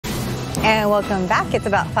And welcome back. It's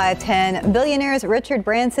about 5:10. Billionaires Richard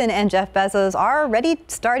Branson and Jeff Bezos are already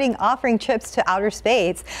starting offering trips to outer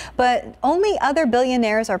space, but only other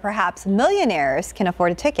billionaires or perhaps millionaires can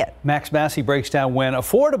afford a ticket. Max Massey breaks down when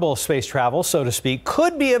affordable space travel, so to speak,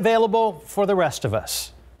 could be available for the rest of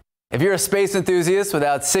us. If you're a space enthusiast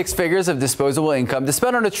without 6 figures of disposable income to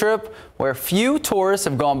spend on a trip where few tourists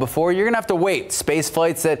have gone before, you're going to have to wait. Space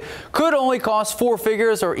flights that could only cost 4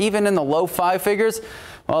 figures or even in the low 5 figures,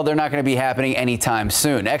 well, they're not going to be happening anytime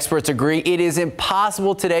soon. Experts agree it is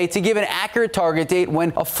impossible today to give an accurate target date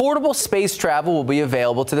when affordable space travel will be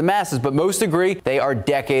available to the masses, but most agree they are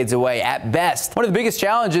decades away at best. One of the biggest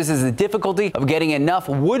challenges is the difficulty of getting enough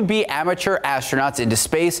would-be amateur astronauts into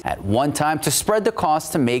space at one time to spread the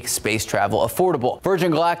cost to make space travel affordable.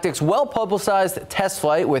 Virgin Galactic's well-publicized test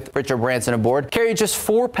flight with Richard Branson aboard carried just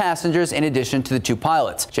 4 passengers in addition to the 2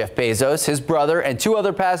 pilots. Jeff Bezos, his brother, and 2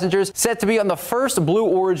 other passengers set to be on the first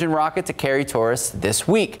Blue Origin rocket to carry tourists this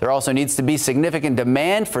week. There also needs to be significant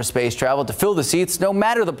demand for space travel to fill the seats, no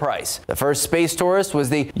matter the price. The first space tourist was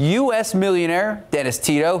the U.S. millionaire Dennis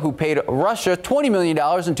Tito, who paid Russia $20 million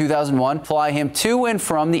in 2001 to fly him to and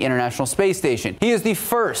from the International Space Station. He is the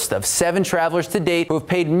first of 7 travelers to date who have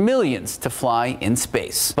paid millions to fly in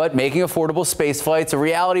space. But making affordable space flights a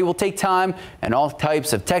reality will take time and all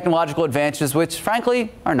types of technological advances, which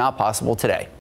frankly are not possible today.